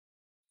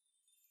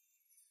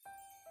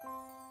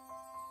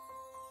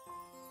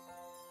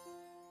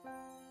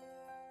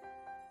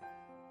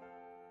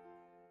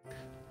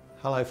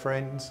Hello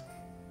friends.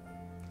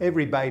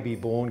 Every baby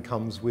born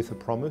comes with a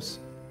promise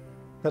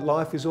that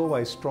life is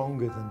always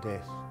stronger than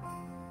death.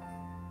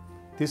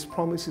 This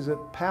promise is a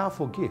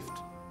powerful gift,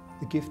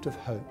 the gift of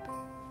hope.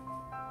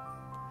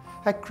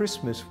 At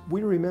Christmas,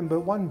 we remember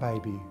one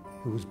baby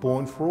who was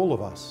born for all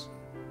of us,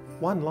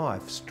 one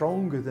life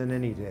stronger than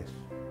any death.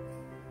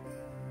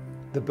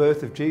 The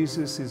birth of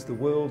Jesus is the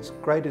world's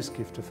greatest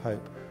gift of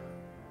hope,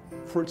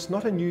 for it's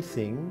not a new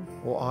thing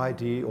or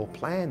idea or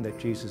plan that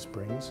Jesus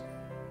brings,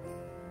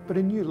 but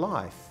a new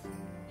life,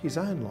 his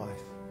own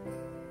life.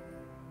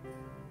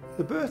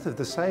 The birth of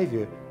the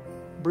Saviour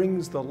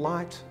brings the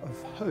light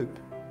of hope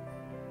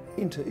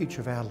into each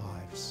of our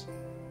lives.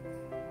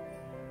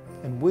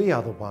 And we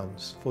are the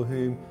ones for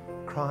whom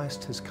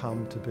Christ has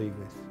come to be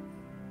with.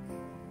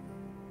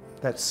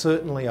 That's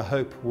certainly a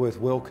hope worth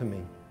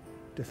welcoming,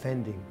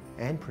 defending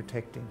and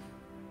protecting.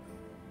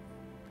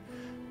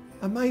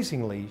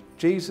 Amazingly,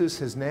 Jesus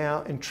has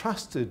now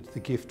entrusted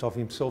the gift of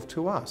himself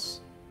to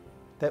us,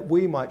 that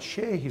we might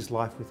share his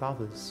life with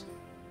others.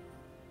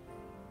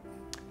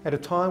 At a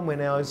time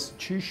when our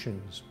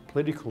institutions,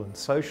 political and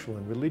social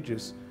and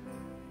religious,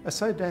 are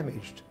so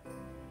damaged,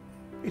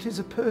 it is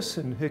a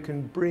person who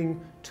can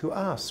bring to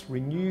us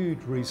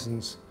renewed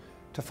reasons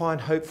to find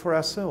hope for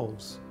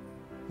ourselves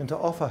and to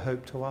offer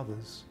hope to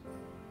others.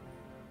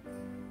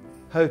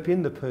 Hope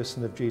in the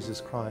person of Jesus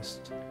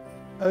Christ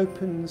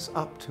opens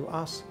up to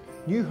us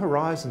new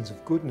horizons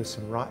of goodness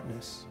and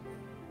rightness.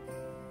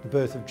 The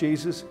birth of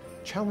Jesus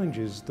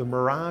challenges the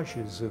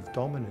mirages of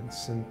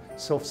dominance and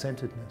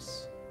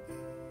self-centeredness.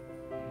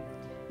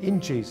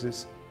 In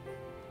Jesus,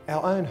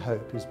 our own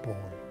hope is born.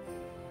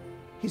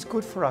 He's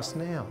good for us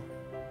now.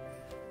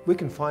 We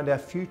can find our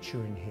future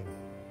in him.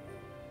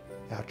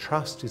 Our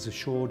trust is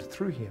assured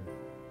through him,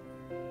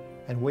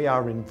 and we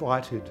are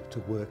invited to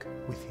work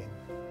with him.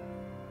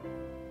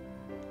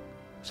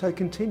 So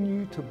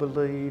continue to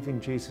believe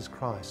in Jesus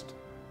Christ,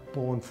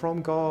 born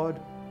from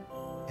God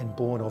and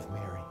born of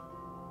Mary.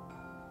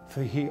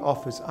 For he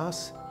offers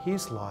us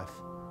his life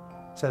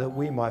so that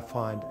we might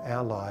find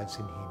our lives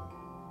in him.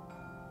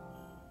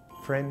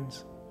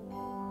 Friends,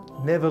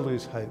 never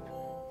lose hope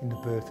in the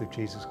birth of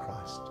Jesus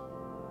Christ.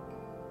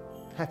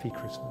 Happy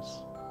Christmas.